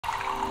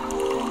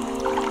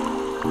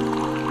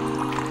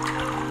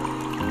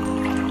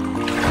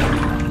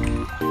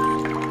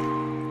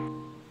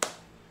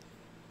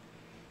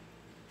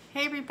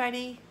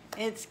everybody,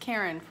 it's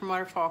Karen from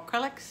Waterfall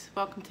Acrylics.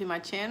 Welcome to my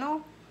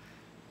channel,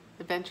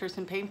 Adventures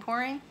in Paint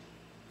Pouring.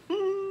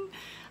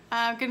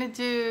 I'm gonna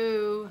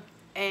do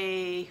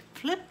a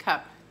flip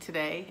cup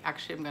today.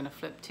 Actually, I'm gonna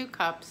flip 2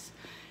 cups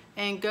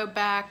and go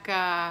back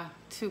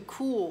to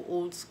cool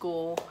old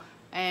school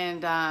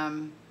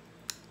and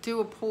do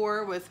a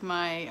pour with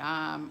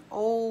my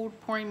old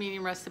pouring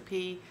medium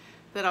recipe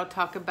that I'll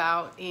talk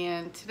about.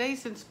 And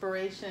today's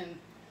inspiration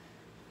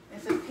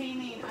is a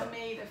painting I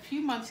made a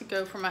few months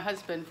ago for my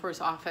husband for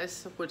his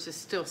office, which is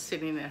still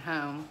sitting at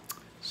home.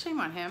 Shame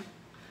on him.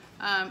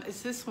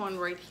 It's this one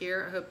right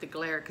here. I hope the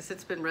glare, because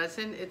it's been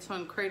resin. It's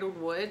on cradled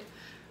wood.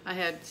 I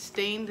had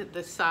stained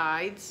the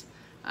sides,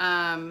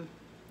 and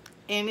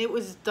it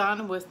was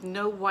done with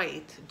no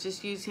white,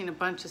 just using a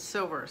bunch of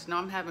silvers. Now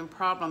I'm having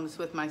problems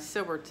with my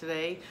silver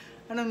today.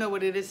 I don't know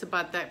what it is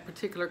about that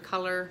particular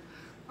color.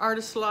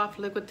 Artist Loft,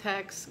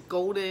 Liquitex,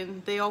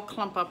 Golden, they all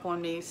clump up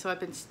on me, so I've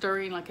been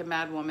stirring like a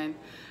mad woman.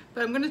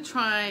 But I'm gonna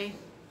try,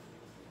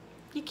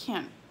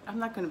 I'm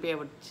not gonna be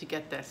able to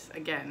get this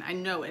again, I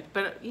know it,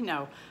 but you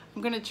know,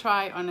 I'm gonna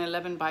try on an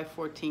 11 by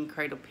 14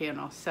 cradle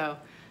panel. So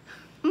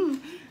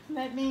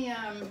let me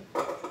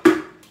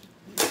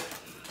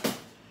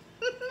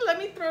let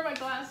me throw my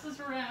glasses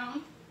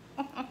around.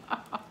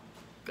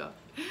 God.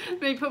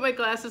 Let me put my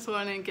glasses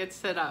on and get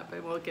set up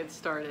and we'll get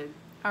started.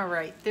 All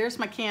right, there's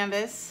my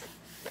canvas.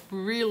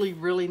 Really,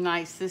 really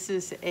nice. This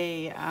is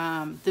a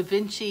Da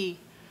Vinci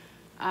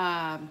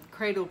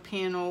cradle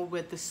panel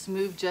with the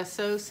smooth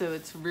gesso, so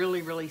it's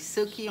really, really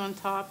silky on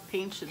top.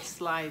 Paint should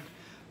slide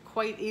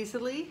quite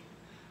easily.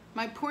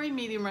 My pouring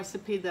medium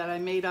recipe that I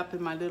made up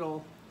in my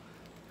little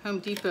Home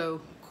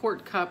Depot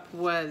quart cup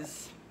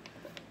was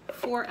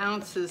 4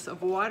 ounces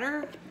of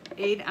water,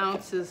 8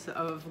 ounces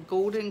of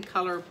golden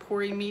color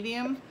pouring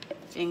medium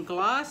in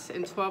gloss,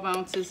 and 12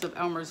 ounces of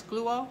Elmer's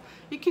glue all.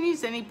 You can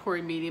use any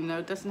pouring medium though,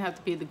 it doesn't have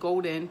to be the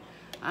golden.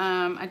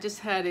 I just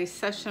had a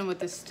session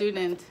with a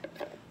student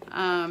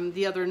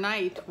the other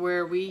night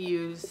where we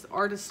used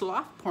Artist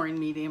Loft pouring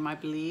medium, I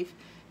believe,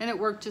 and it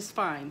worked just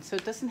fine. So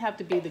it doesn't have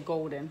to be the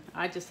golden,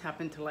 I just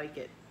happen to like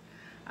it.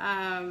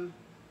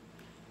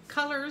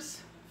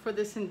 Colors for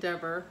this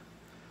endeavor,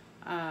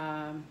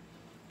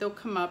 they'll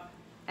come up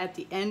at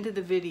the end of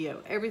the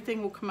video.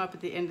 Everything will come up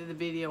at the end of the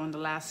video on the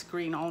last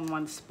screen all in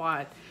one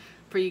spot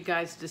for you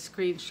guys to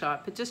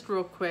screenshot. But just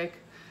real quick,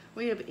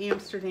 we have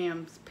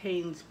Amsterdam's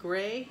Payne's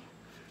Gray.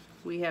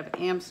 We have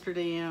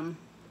Amsterdam,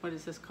 what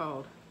is this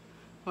called?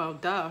 Well,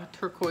 duh,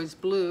 turquoise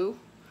blue.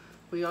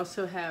 We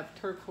also have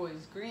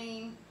turquoise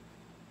green.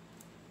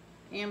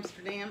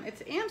 Amsterdam,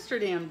 it's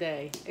Amsterdam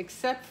Day,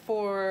 except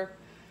for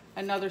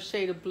another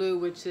shade of blue,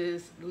 which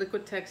is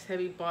Liquitex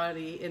Heavy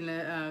Body in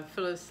the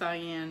Philo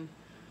Cyan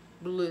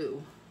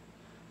Blue,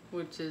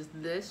 which is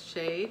this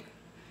shade.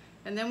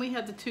 And then we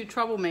have the 2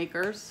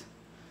 troublemakers,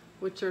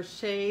 which are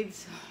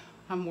shades,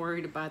 I'm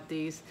worried about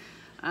these.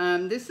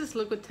 This is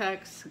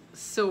Liquitex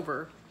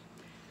Silver,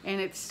 and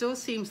it still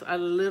seems a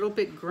little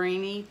bit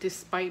grainy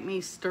despite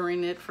me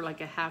stirring it for like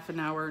a half an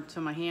hour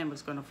until my hand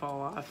was going to fall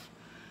off.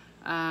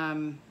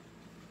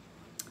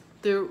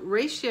 The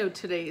ratio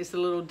today is a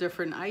little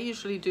different. I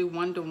usually do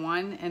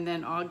 1:1 and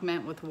then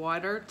augment with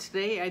water.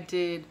 Today I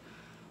did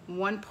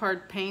 1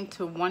 part paint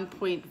to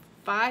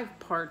 1.5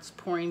 parts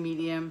pouring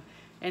medium,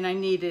 and I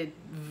needed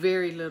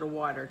very little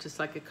water, just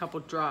like a couple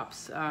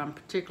drops,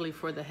 particularly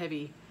for the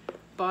heavy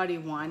body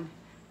one.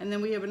 And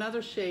then we have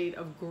another shade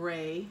of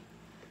gray,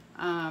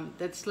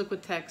 that's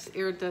Liquitex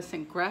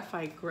Iridescent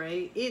Graphite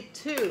Gray. It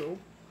too,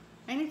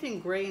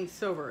 anything gray and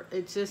silver,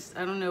 it just,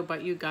 I don't know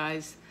about you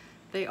guys,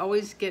 they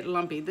always get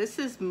lumpy. This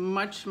is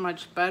much,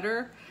 much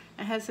better.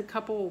 It has a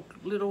couple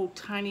little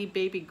tiny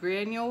baby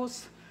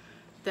granules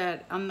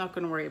that I'm not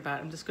going to worry about.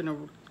 I'm just going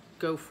to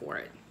go for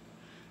it.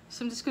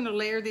 So I'm just going to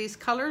layer these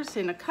colors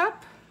in a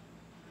cup.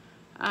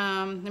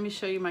 Let me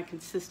show you my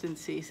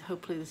consistencies.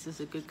 Hopefully this is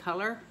a good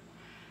color.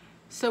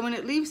 So when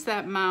it leaves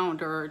that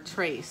mound or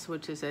trace,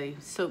 which is a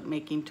soap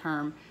making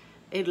term,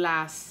 it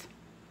lasts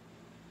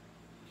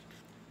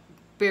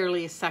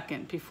barely a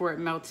second before it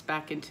melts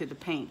back into the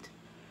paint.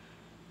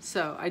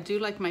 So I do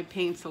like my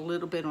paints a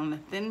little bit on the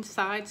thin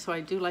side, so I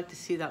do like to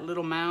see that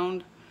little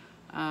mound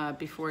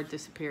before it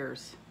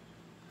disappears.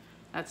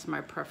 That's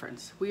my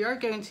preference. We are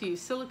going to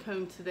use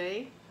silicone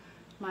today.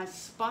 My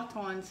Spot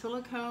On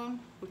silicone,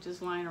 which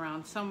is lying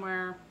around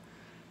somewhere.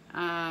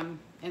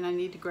 And I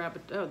need to grab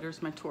it. Oh,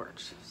 there's my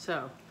torch.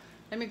 So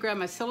let me grab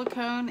my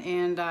silicone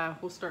and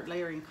we'll start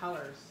layering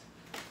colors.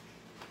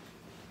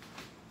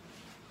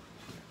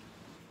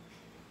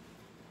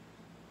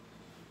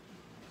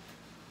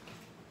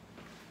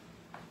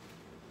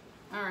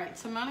 All right,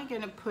 so I'm only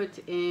gonna put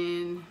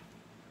in,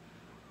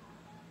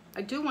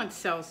 I do want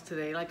cells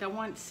today, like I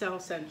want Cell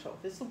Central.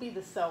 This will be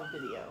the cell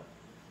video,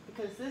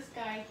 because this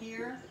guy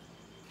here,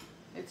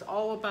 it's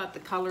all about the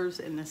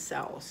colors and the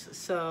cells.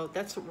 So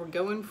that's what we're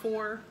going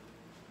for.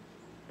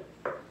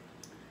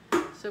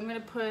 So I'm gonna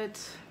put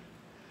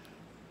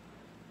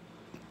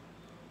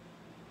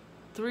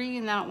 3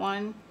 in that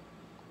one.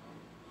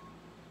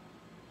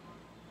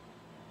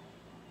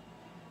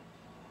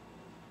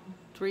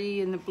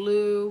 3 in the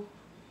blue,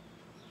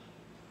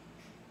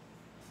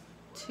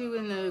 2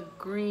 in the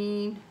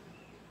green,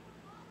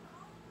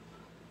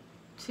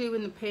 2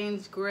 in the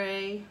Payne's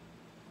gray,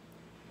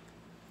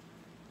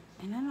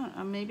 and I don't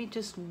know, maybe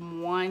just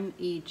 1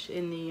 each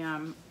in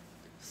the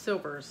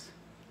silvers,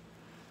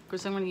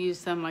 because I'm going to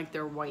use them like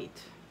they're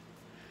white.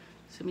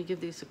 So let me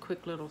give these a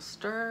quick little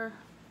stir.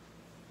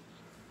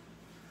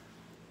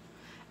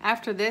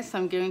 After this,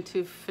 I'm going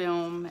to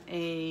film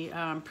a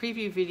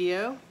preview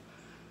video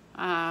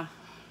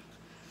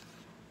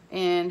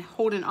and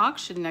hold an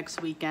auction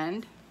next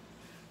weekend.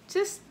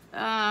 Just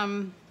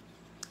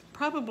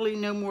probably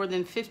no more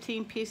than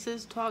 15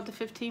 pieces, 12 to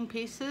 15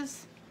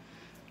 pieces.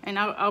 And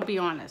I'll be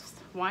honest,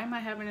 why am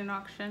I having an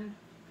auction?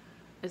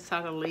 It's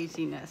out of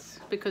laziness,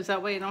 because that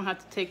way I don't have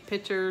to take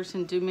pictures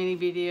and do mini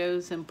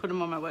videos and put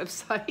them on my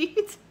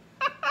website,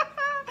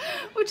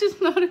 which is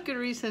not a good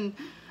reason.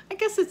 I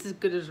guess it's as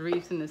good a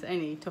reason as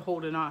any to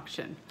hold an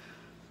auction,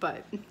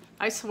 but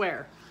I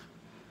swear,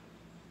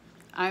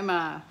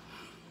 I'm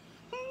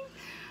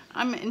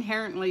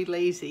inherently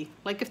lazy.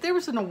 Like if there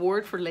was an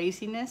award for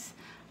laziness,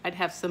 I'd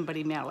have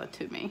somebody mail it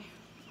to me.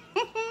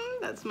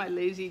 That's my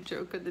lazy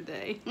joke of the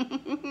day.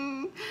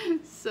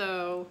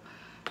 So,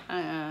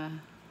 let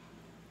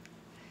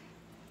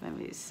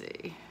me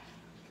see.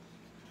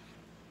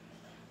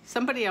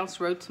 Somebody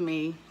else wrote to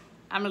me.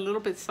 I'm a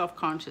little bit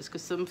self-conscious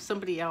because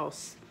somebody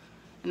else,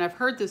 and I've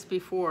heard this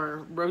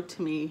before, wrote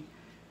to me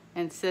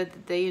and said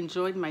that they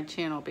enjoyed my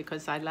channel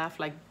because I laugh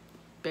like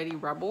Betty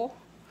Rubble.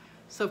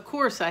 So of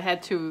course I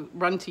had to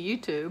run to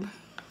YouTube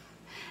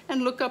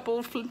and look up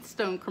old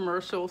Flintstone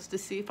commercials to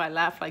see if I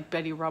laugh like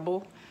Betty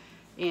Rubble.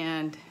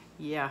 And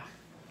yeah,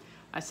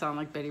 I sound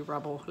like Betty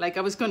Rubble. Like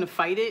I was going to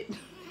fight it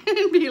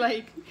and be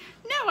like,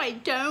 no, I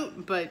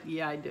don't. But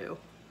yeah, I do.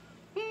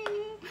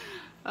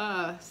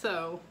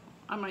 So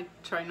I might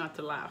try not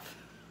to laugh.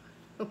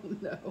 Oh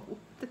no,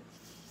 that's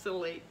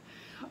silly.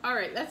 All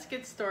right, let's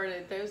get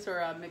started. Those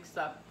are mixed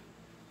up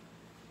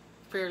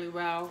fairly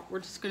well. We're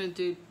just going to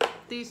do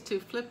these 2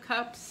 flip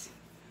cups,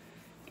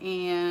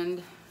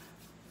 and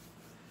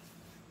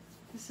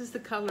this is the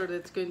color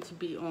that's going to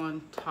be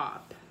on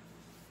top.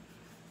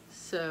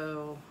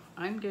 So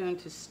I'm going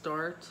to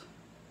start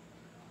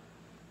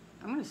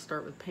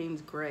with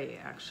Payne's gray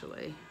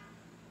actually,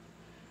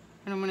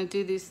 and I'm going to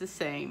do these the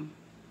same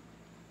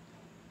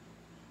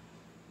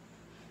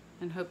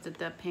and hope that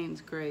that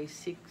Payne's gray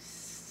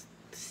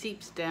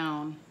seeps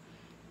down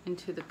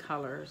into the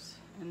colors.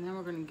 And then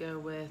we're going to go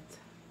with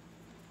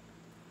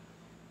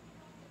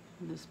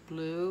this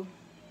blue.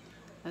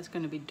 That's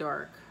going to be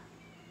dark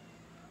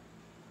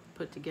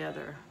put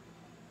together.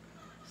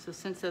 So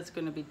since that's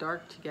going to be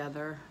dark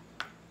together,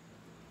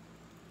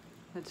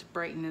 let's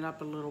brighten it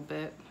up a little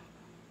bit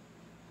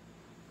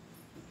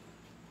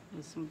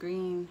with some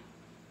green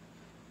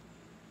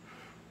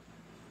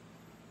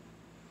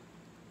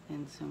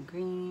and some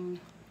green.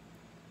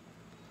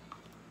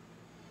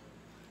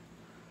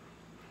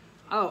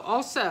 Oh,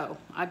 also,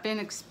 I've been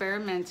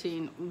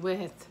experimenting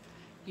with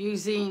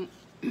using,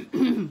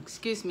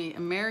 excuse me,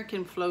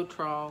 American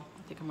Floetrol.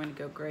 I think I'm going to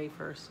go gray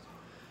first,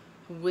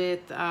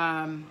 with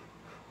a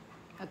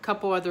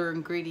couple other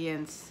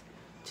ingredients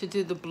to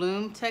do the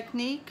bloom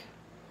technique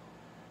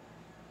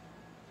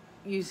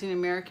using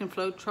American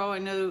Floetrol. I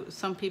know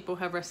some people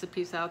have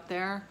recipes out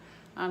there.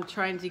 I'm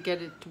trying to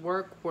get it to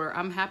work where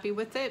I'm happy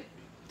with it,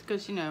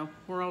 because you know,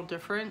 we're all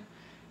different.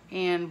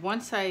 And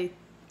once I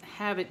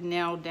have it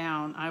nailed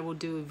down, I will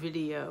do a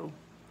video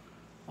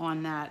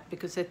on that,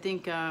 because I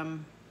think the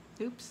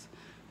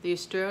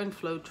Australian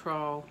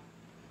Floetrol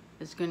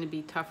is going to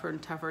be tougher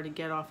and tougher to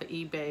get off of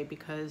eBay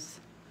because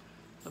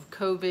of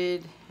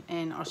COVID,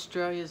 and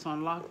Australia's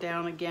on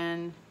lockdown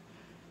again.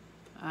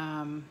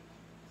 So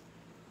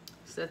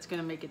that's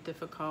going to make it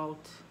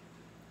difficult.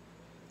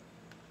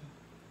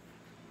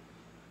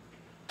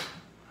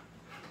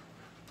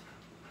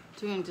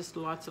 Doing just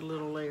lots of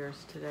little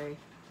layers today.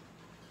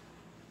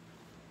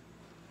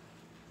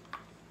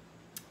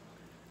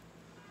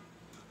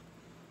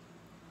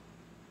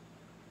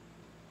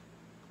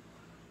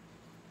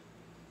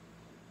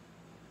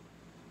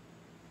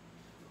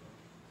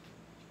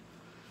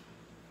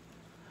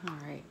 All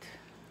right,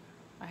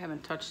 I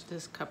haven't touched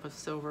this cup of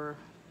silver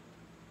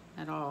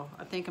at all.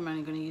 I think I'm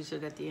only going to use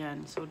it at the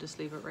end, so we'll just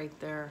leave it right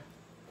there.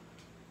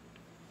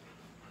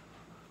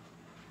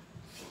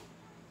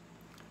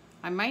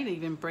 I might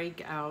even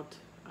break out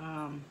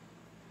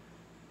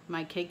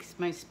my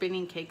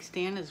spinning cake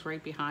stand is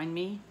right behind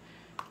me.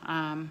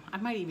 I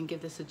might even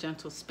give this a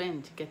gentle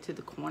spin to get to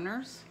the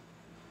corners.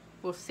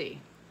 We'll see.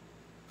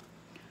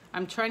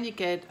 I'm trying to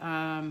get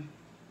the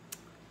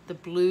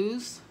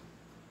blues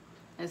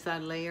as I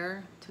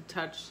layer to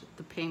touch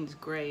the Payne's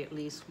gray at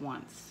least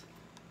once.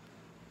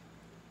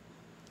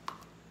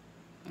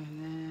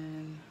 And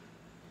then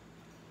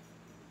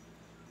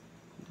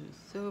do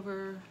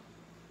silver,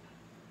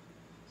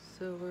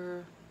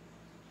 silver.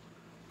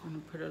 I'm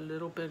gonna put a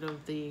little bit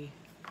of the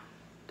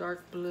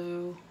dark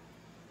blue,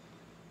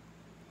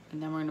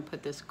 and then we're gonna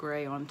put this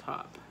gray on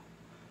top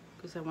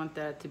because I want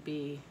that to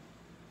be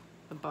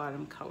the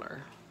bottom color.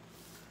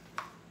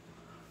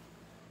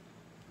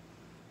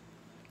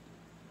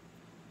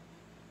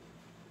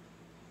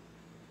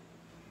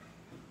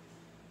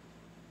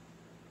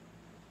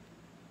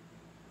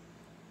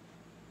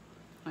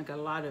 I got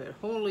a lot of it.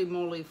 Holy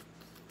moly,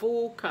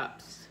 full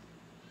cups.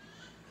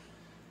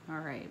 All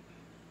right.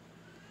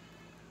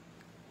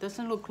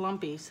 Doesn't look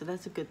lumpy, so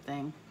that's a good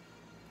thing.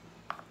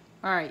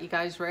 All right, you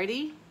guys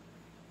ready?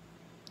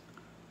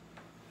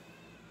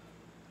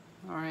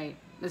 All right,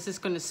 this is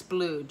gonna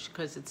splooge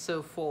because it's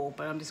so full,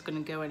 but I'm just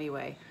gonna go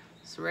anyway.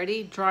 So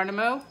ready,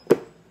 Geronimo?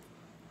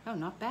 Oh,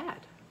 not bad.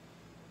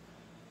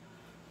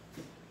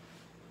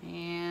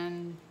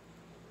 And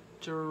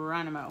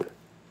Geronimo.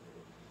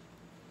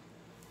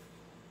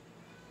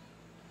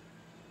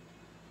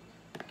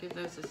 Give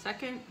those a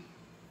second.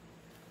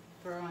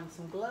 Throw on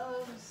some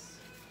gloves.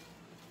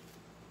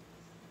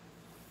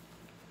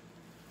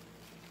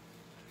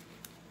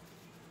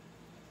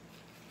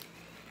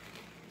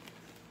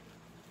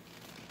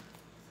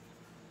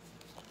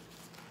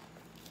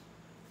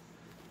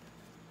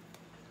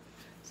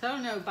 So I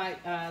don't know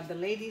about the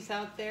ladies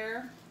out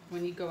there,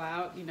 when you go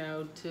out, you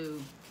know, to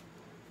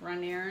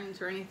run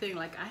errands or anything,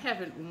 like I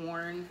haven't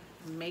worn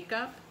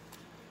makeup,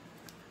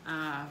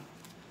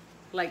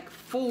 like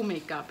full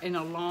makeup in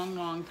a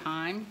long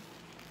time,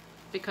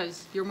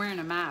 because you're wearing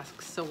a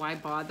mask, so why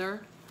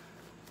bother?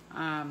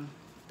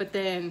 But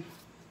then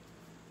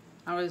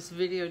I was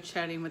video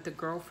chatting with a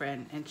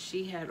girlfriend and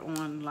she had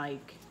on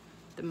like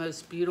the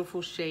most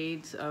beautiful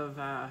shades of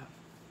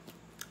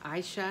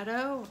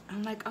eyeshadow.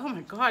 I'm like, oh my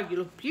God, you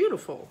look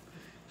beautiful.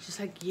 She's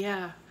like,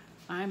 yeah,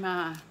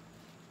 I'm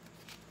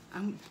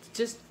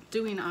just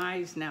doing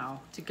eyes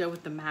now to go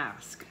with the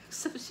mask.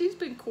 So she's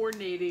been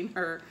coordinating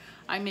her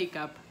eye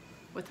makeup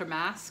with her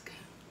mask,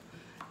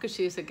 because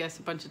she has, I guess,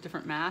 a bunch of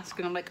different masks.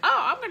 And I'm like,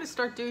 oh, I'm gonna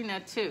start doing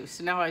that too.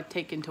 So now I've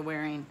taken to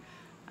wearing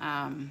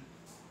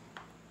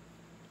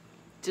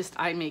just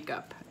eye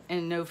makeup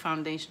and no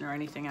foundation or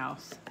anything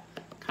else.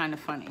 Kind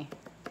of funny.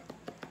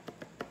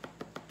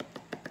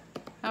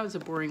 That was a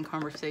boring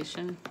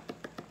conversation.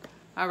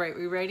 All right,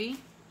 we ready?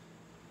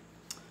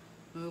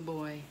 Oh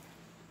boy.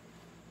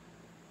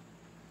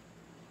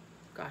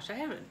 Gosh,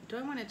 do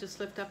I want to just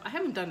lift up? I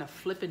haven't done a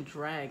flip and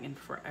drag in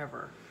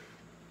forever.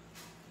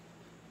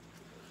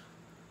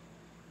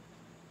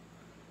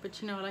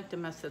 But you know, I like to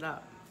mess it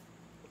up.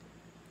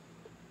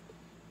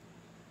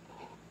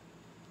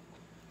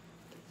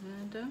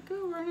 And don't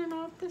go running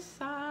off the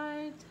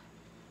side.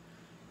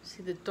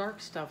 See, the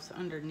dark stuff's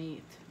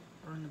underneath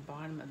or on the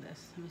bottom of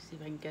this. Let me see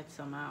if I can get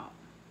some out.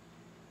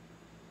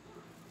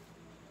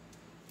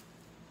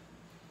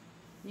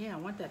 Yeah, I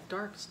want that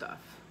dark stuff.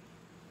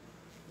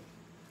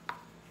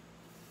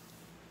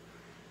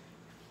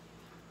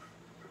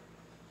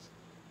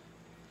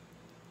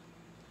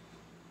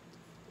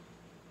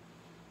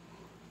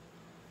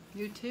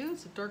 You too?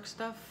 Is the dark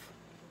stuff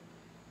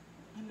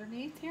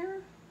underneath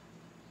here?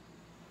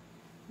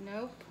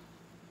 Nope.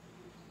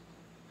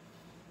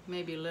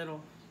 Maybe a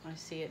little. I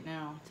see it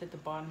now. It's at the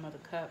bottom of the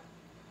cup.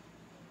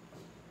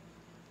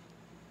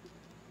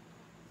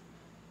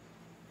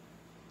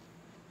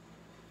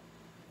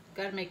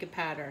 Gotta make a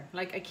pattern.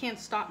 Like, I can't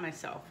stop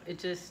myself.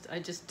 I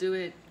just do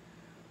it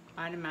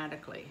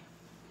automatically.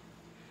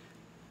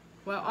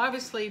 Well,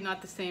 obviously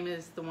not the same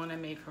as the one I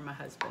made for my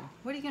husband.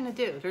 What are you gonna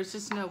do? There's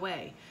just no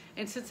way.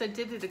 And since I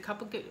did it a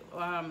couple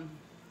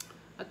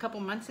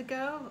months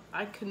ago,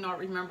 I could not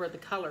remember the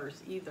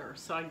colors either,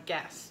 so I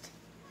guessed.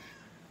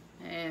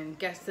 And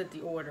guessed at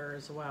the order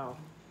as well.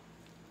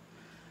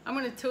 I'm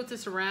gonna tilt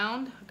this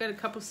around. I've got a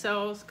couple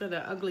cells, got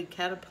an ugly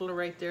caterpillar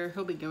right there.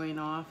 He'll be going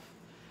off.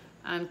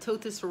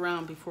 Tilt this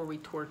around before we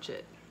torch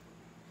it.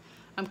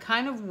 I'm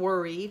kind of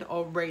worried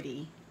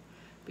already,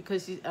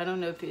 because I don't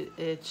know if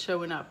it's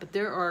showing up, but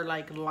there are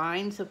like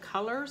lines of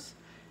colors,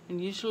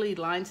 and usually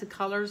lines of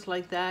colors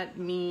like that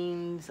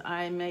means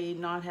I may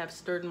not have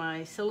stirred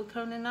my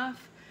silicone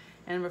enough,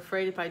 and I'm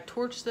afraid if I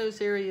torch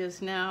those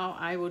areas now,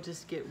 I will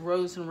just get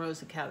rows and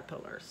rows of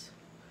caterpillars.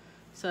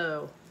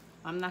 So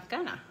I'm not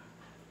gonna.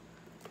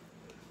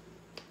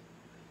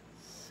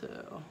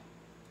 So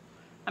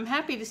I'm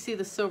happy to see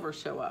the silver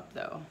show up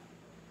though.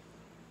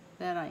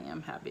 That I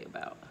am happy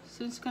about.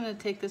 So I'm just gonna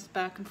take this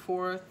back and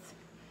forth.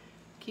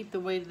 Keep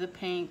the weight of the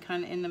paint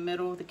kind of in the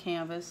middle of the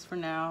canvas for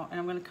now. And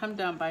I'm gonna come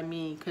down by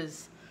me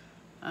because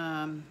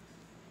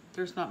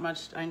there's not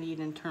much I need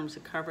in terms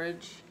of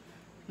coverage.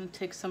 I'm gonna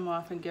take some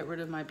off and get rid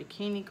of my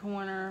bikini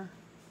corner.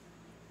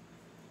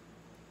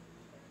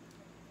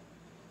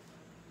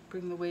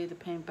 Bring the weight of the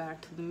paint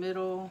back to the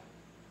middle.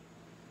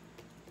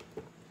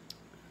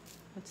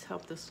 Let's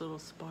help this little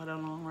spot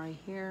along right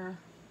here.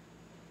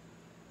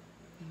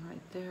 And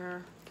right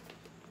there.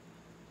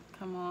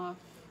 Come off.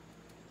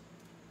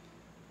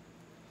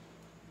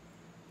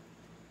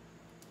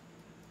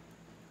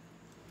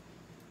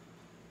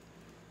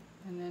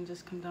 And then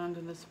just come down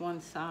to this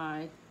one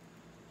side.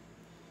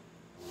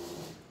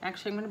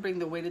 Actually, I'm going to bring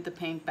the weight of the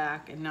paint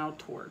back and now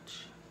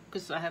torch,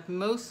 because I have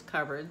most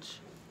coverage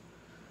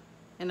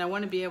and I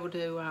want to be able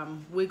to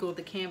wiggle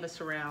the canvas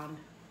around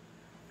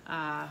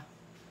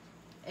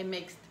it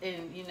makes,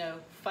 and you know,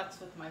 futz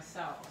with my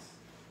cells.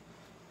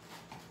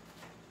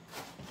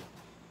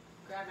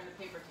 Grabbing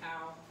a paper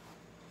towel,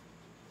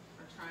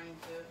 or trying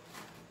to.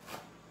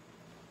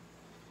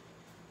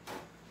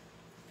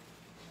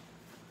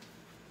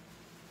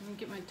 Let me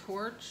get my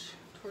torch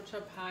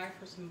up high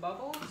for some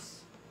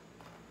bubbles.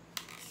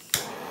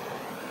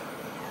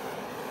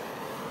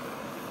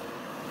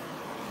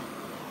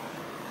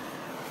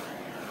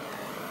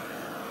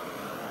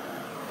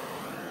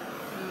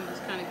 And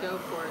just kind of go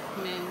for it.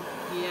 Come in.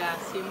 Yeah,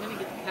 see, I'm going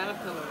to get the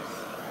caterpillars.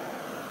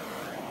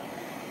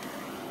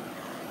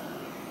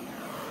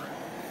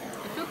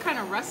 I feel kind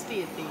of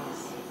rusty at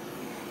these.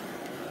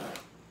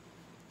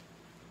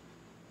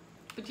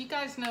 But you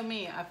guys know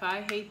me. If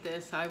I hate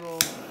this, I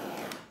will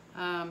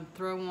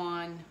throw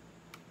on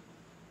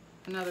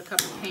another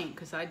cup of paint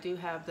because I do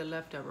have the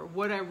leftover.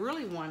 What I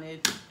really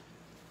wanted,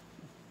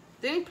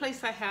 the only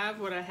place I have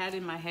what I had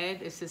in my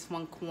head is this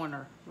one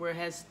corner where it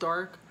has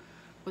dark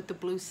with the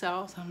blue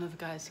cells. I don't know if you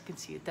guys can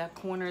see it, that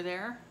corner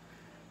there.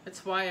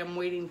 That's why I'm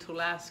waiting till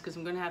last, because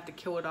I'm gonna have to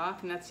kill it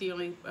off, and that's the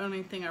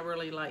only thing I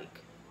really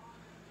like.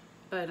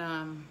 But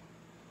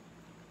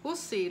we'll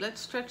see.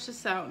 Let's stretch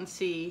this out and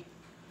see.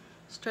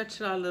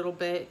 Stretch it out a little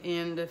bit,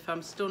 and if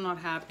I'm still not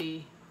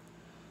happy,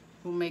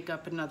 we'll make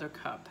up another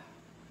cup.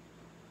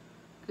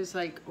 Because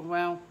like,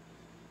 well,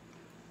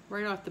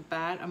 right off the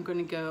bat, I'm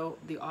gonna go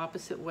the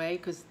opposite way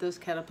because those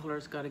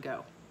caterpillars gotta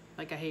go.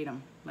 Like, I hate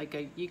them. Like,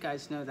 you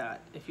guys know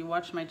that. If you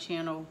watch my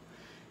channel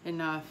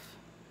enough,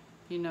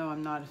 you know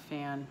I'm not a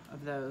fan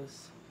of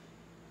those.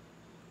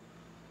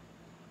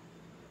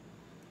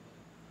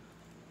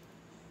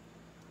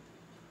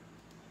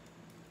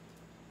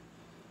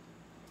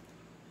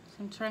 So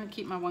I'm trying to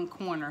keep my one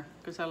corner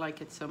because I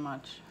like it so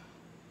much.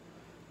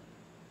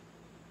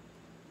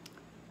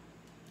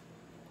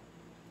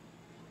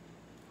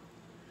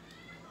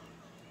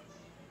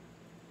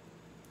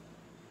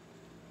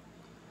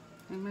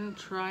 I'm going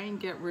to try and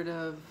get rid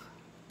of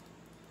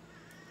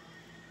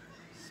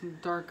some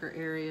darker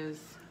areas.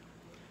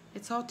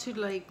 It's all too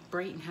like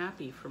bright and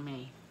happy for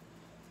me.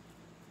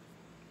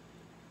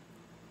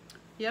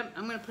 Yep,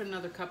 I'm going to put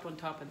another cup on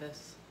top of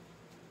this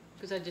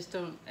because I just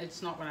don't,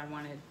 it's not what I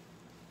wanted.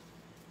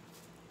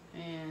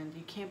 And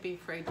you can't be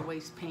afraid to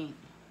waste paint.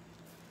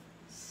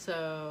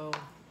 So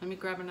let me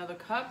grab another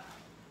cup.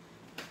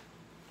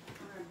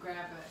 I'm going to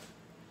grab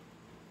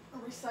a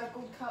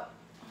recycled cup.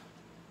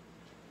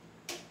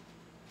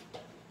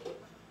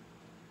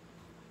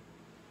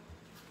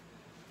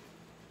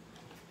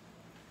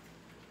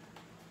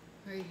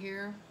 Right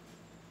here.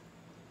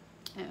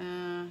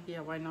 Yeah,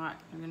 why not?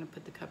 I'm gonna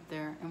put the cup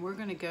there, and we're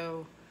gonna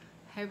go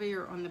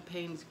heavier on the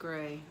Payne's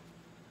Gray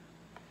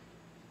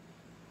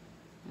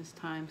this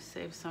time.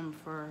 Save some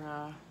for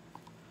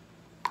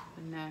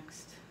the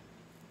next.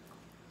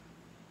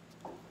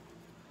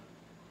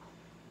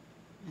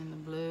 And the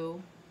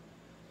blue.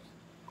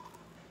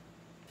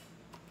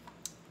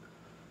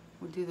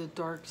 We'll do the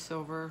dark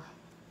silver,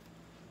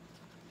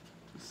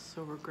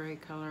 silver gray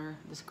color,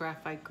 this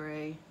graphite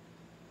gray.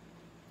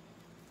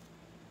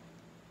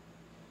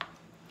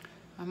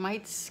 I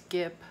might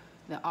skip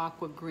the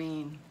aqua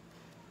green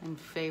in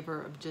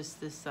favor of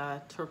just this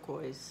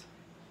turquoise.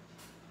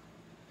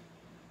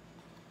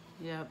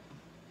 Yep.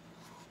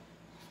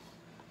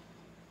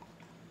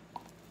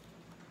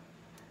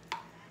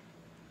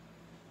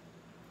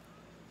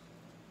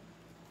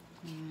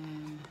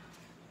 And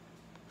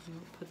we'll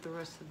put the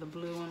rest of the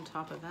blue on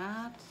top of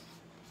that.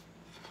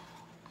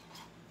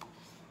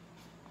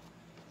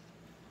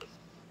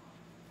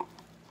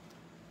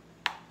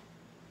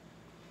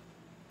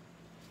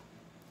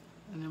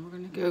 And then we're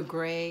going to go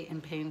gray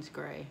and Payne's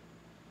Gray.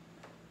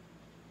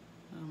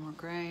 A little more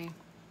gray.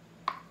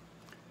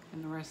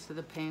 And the rest of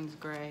the Payne's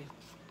Gray.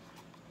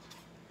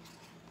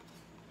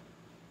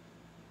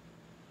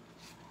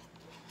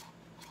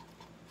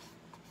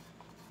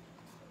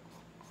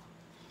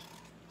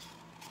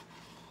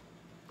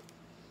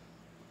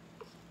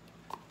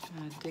 I'm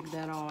going to dig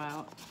that all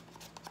out.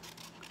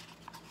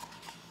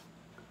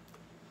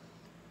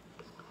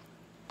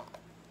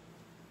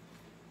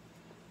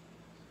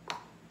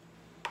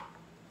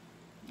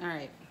 All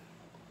right.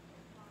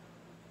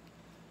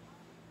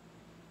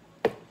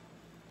 Let's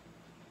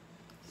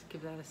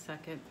give that a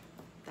second.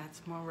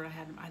 That's more what I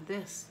had in mind.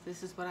 This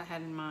is what I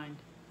had in mind.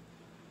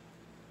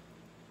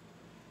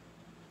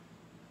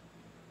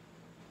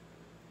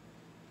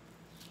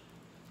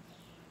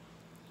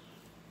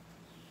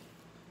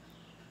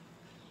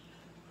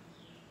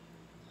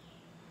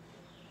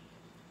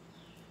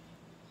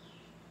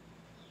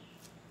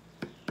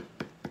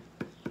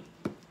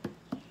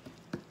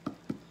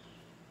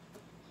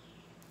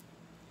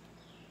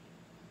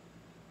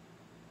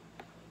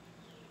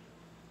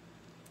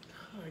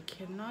 I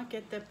cannot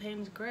get that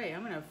Payne's Gray.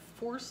 I'm going to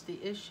force the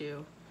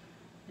issue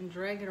and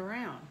drag it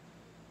around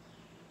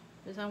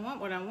because I want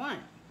what I want.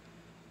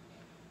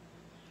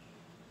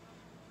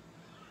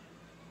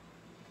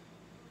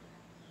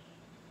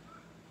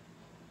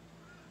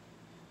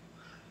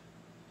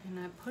 And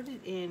I put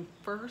it in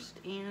first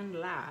and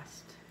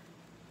last,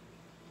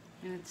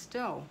 and it's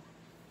still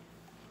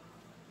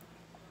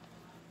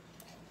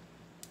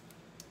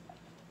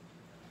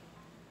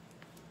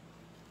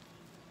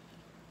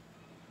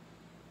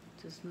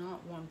does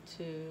not want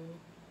to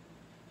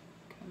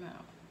come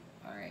out.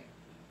 All right.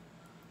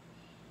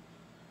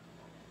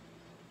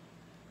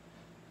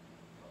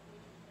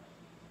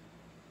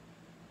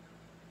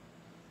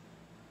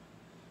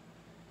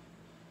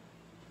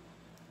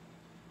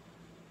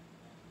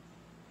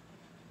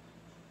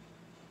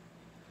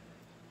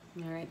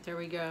 All right, there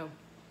we go.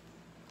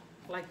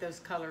 I like those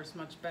colors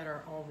much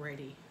better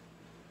already.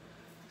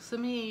 So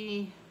let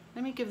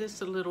me give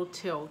this a little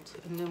tilt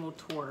and then we'll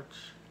torch.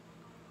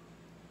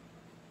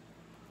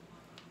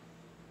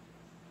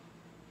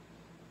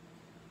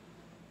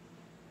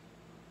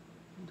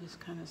 And just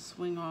kind of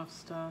swing off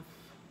stuff.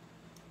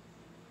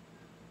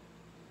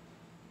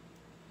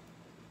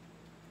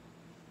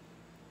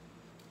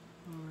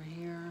 Over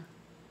here.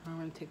 I'm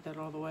going to take that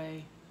all the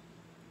way.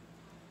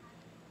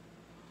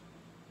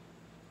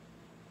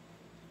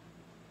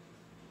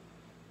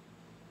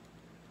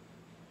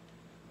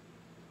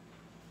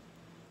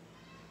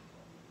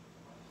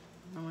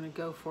 I'm going to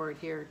go for it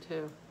here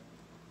too.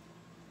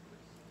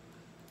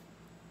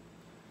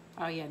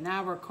 Oh yeah,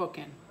 now we're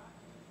cooking.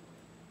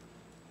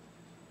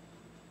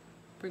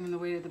 Bringing the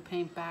weight of the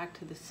paint back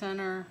to the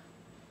center.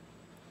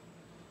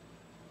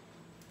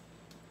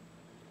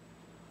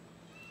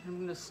 I'm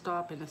going to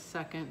stop in a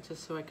second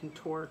just so I can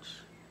torch.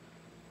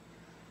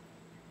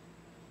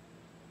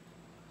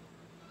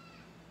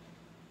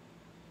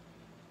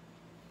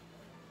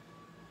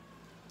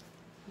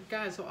 You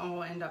guys will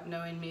all end up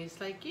knowing me.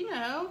 It's like, you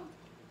know,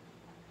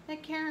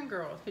 that Karen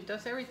girl who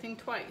does everything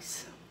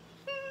twice.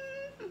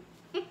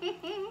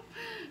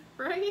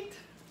 Right?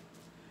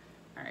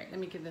 All right, let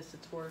me give this a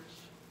torch.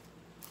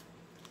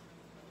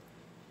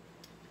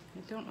 I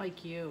don't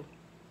like you.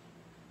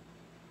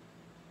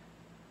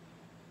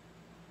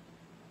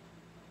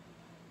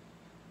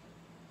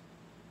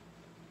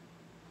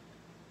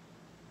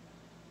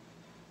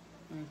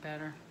 Any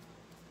better?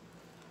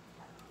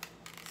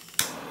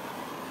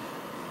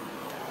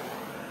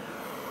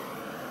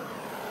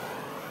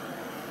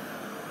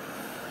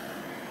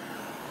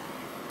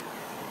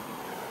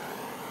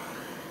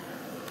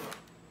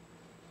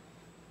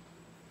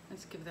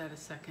 Let's give that a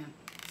second.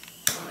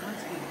 I want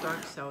some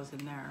dark cells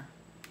in there.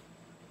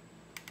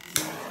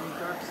 I want some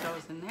dark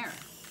cells in there.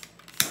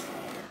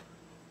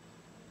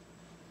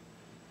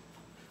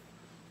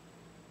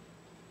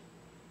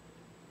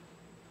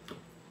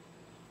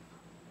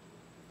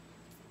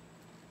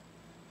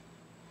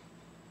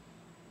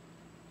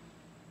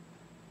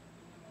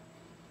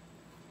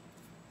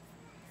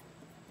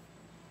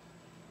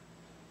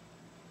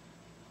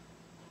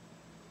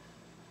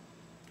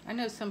 I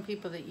know some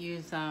people that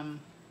use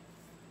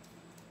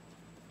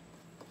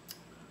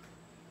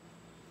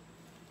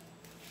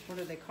what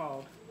are they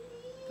called?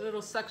 The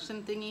little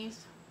suction thingies.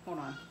 Hold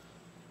on.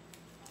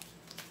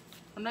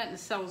 I'm letting the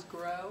cells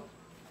grow.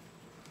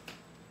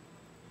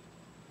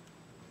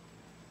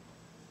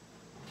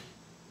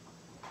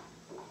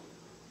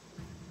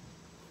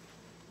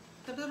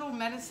 The little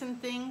medicine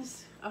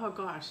things. Oh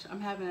gosh,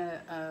 I'm having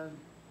a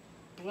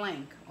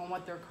blank on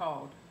what they're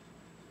called.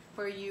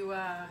 Where you, what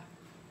are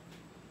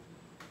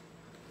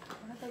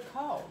they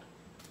called?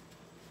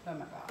 Oh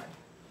my God.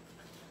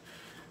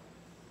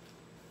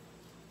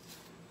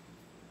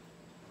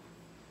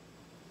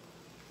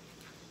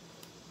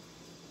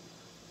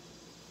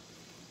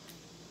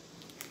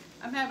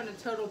 I'm having a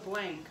total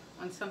blank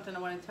on something I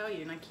want to tell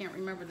you, and I can't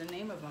remember the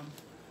name of them.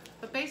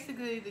 But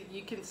basically,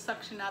 you can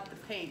suction out the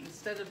paint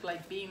instead of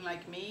like being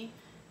like me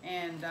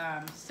and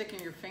sticking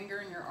your finger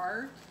in your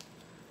art.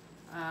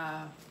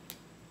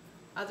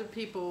 Other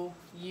people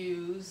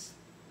use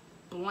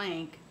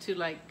blank to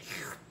like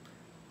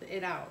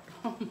it out.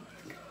 Oh my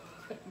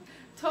God.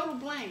 Total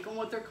blank on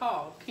what they're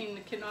called.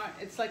 Cannot.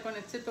 It's like on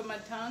the tip of my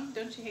tongue.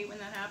 Don't you hate when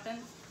that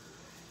happens?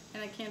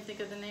 And I can't think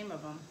of the name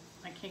of them.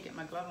 I can't get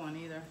my glove on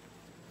either.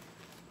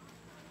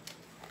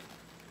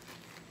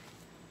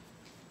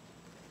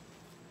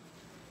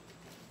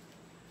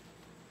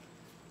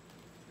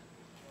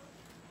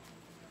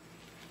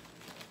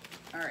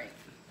 All right,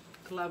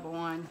 glove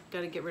on.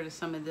 Got to get rid of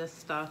some of this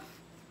stuff.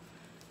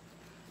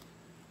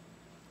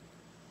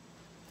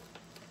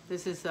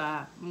 This is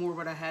more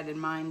what I had in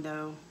mind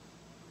though,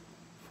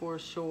 for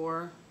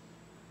sure.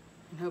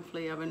 And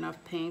hopefully I have enough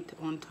paint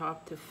on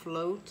top to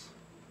float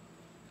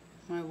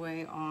my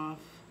way off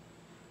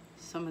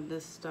some of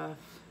this stuff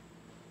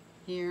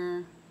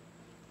here.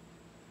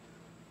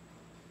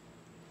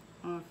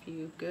 Off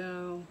you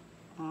go,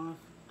 off.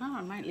 Oh,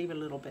 I might leave a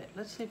little bit.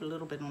 Let's leave a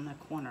little bit on that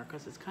corner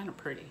because it's kind of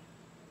pretty.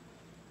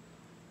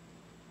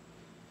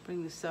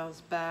 Bring the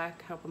cells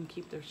back, help them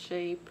keep their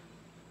shape.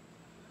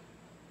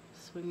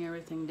 Swing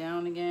everything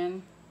down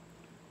again.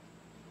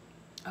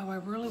 Oh, I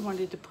really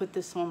wanted to put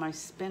this on my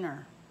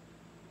spinner,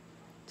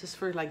 just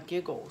for like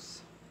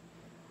giggles.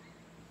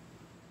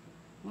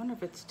 I wonder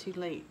if it's too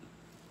late.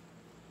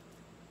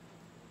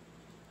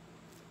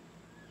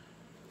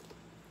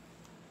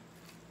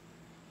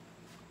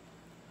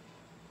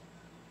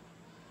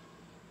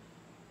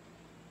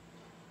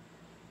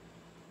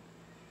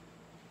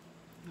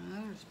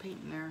 Oh, there's paint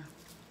in there.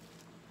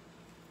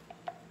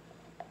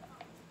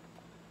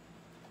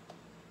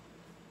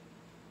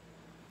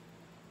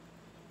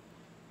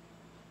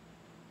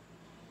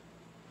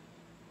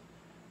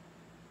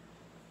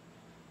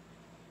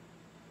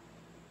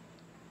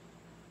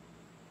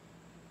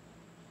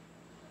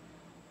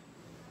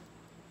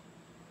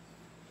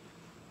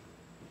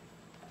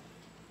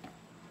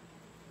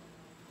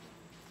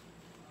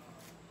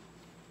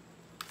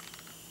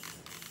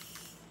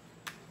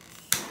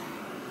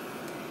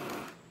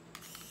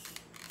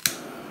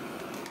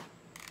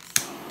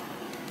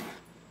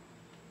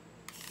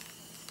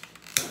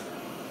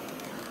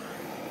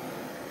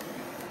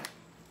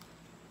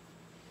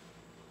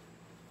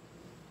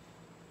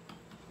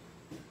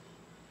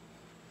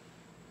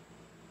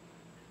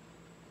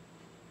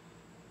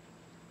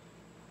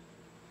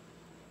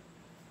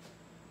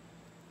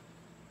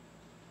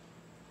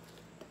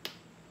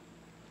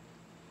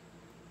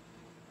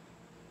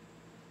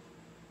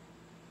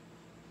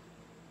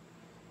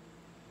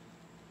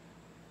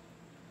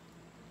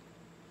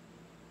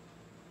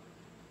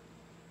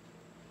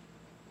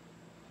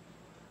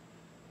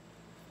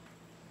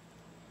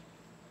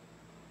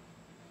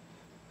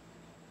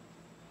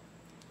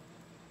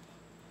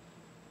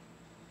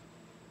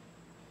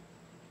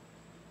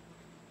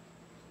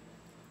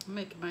 I'm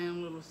making my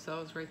own little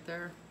cells right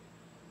there.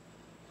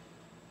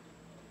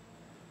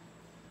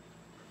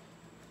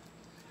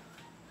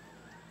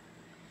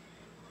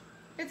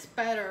 It's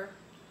better.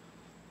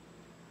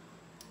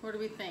 What do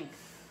we think?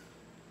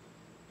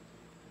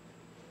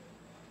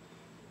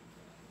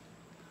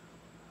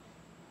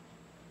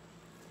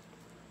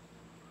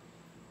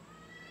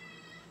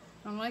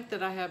 I like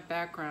that I have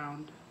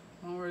background.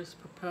 I'm always a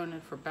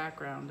proponent for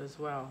background as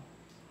well.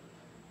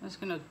 I'm just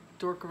gonna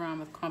dork around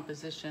with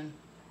composition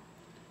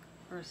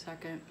for a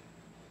second.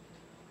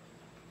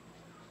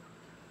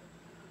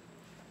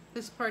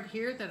 This part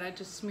here that I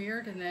just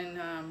smeared and then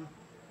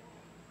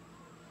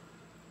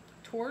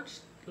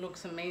torched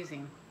looks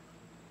amazing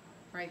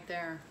right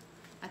there.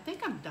 I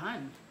think I'm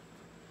done.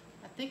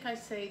 I think I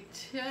say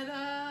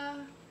ta-da.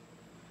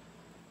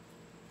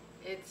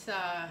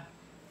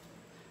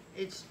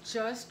 It's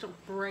just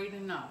bright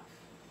enough.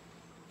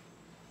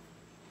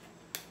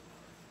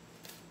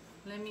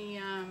 Let me,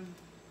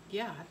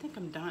 yeah, I think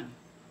I'm done.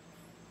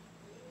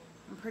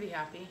 I'm pretty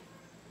happy.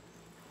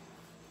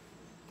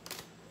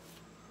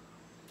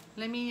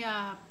 Let me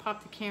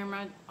pop the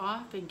camera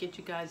off and get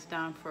you guys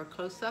down for a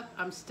close-up.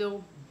 I'm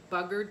still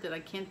buggered that I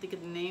can't think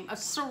of the name. A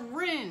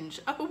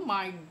syringe, oh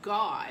my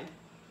God.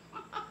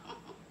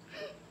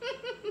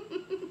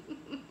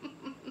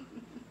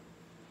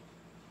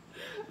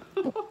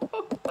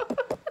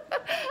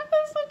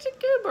 That's such a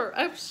goober,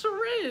 a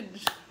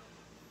syringe.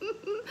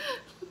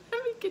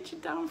 Let me get you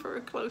down for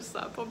a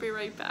close-up. I'll be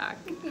right back.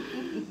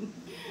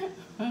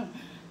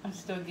 I'm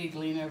still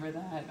giggling over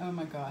that. Oh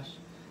my gosh.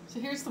 So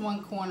here's the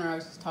one corner I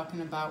was just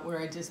talking about where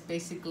I just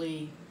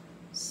basically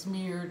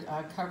smeared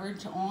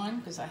coverage on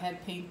because I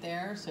had paint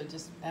there, so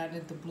just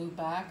added the blue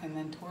back and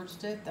then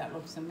torched it. That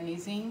looks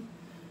amazing.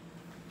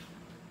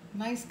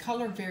 Nice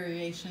color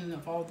variation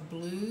of all the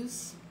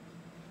blues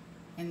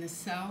and the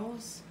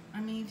cells.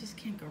 I mean, you just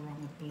can't go wrong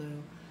with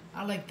blue.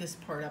 I like this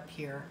part up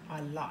here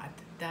a lot.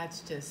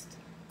 That's just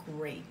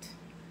great.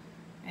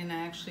 And I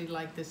actually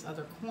like this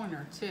other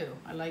corner too.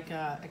 I like,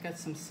 I got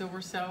some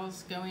silver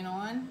cells going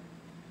on.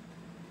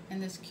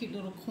 And this cute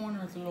little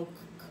corner with a little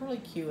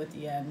curlicue at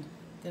the end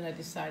that I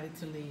decided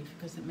to leave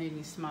because it made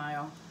me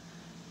smile.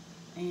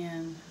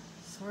 And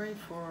sorry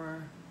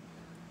for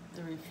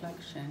the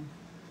reflection.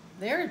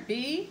 There it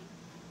be.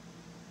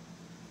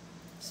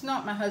 It's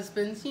not my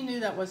husband's. He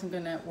knew that wasn't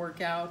gonna work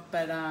out,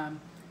 but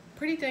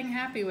pretty dang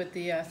happy with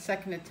the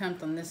second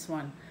attempt on this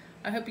one.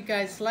 I hope you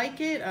guys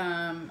like it.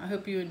 I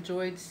hope you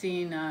enjoyed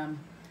seeing a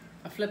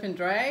flip and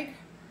drag.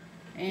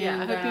 And,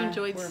 yeah, I hope you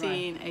enjoyed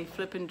seeing a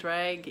flip and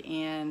drag,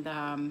 and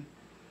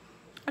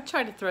I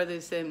try to throw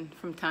this in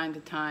from time to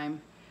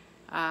time.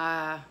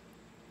 I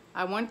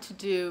want to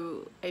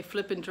do a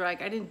flip and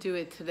drag. I didn't do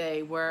it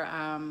today, where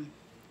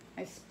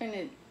I spin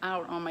it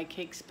out on my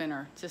cake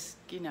spinner, just,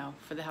 you know,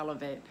 for the hell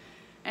of it.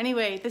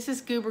 Anyway, this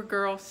is Goober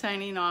Girl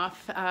signing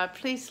off.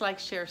 Please like,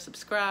 share,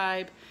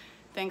 subscribe.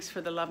 Thanks for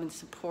the love and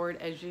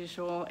support as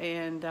usual,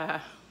 and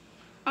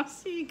I'll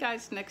see you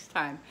guys next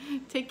time.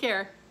 Take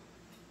care.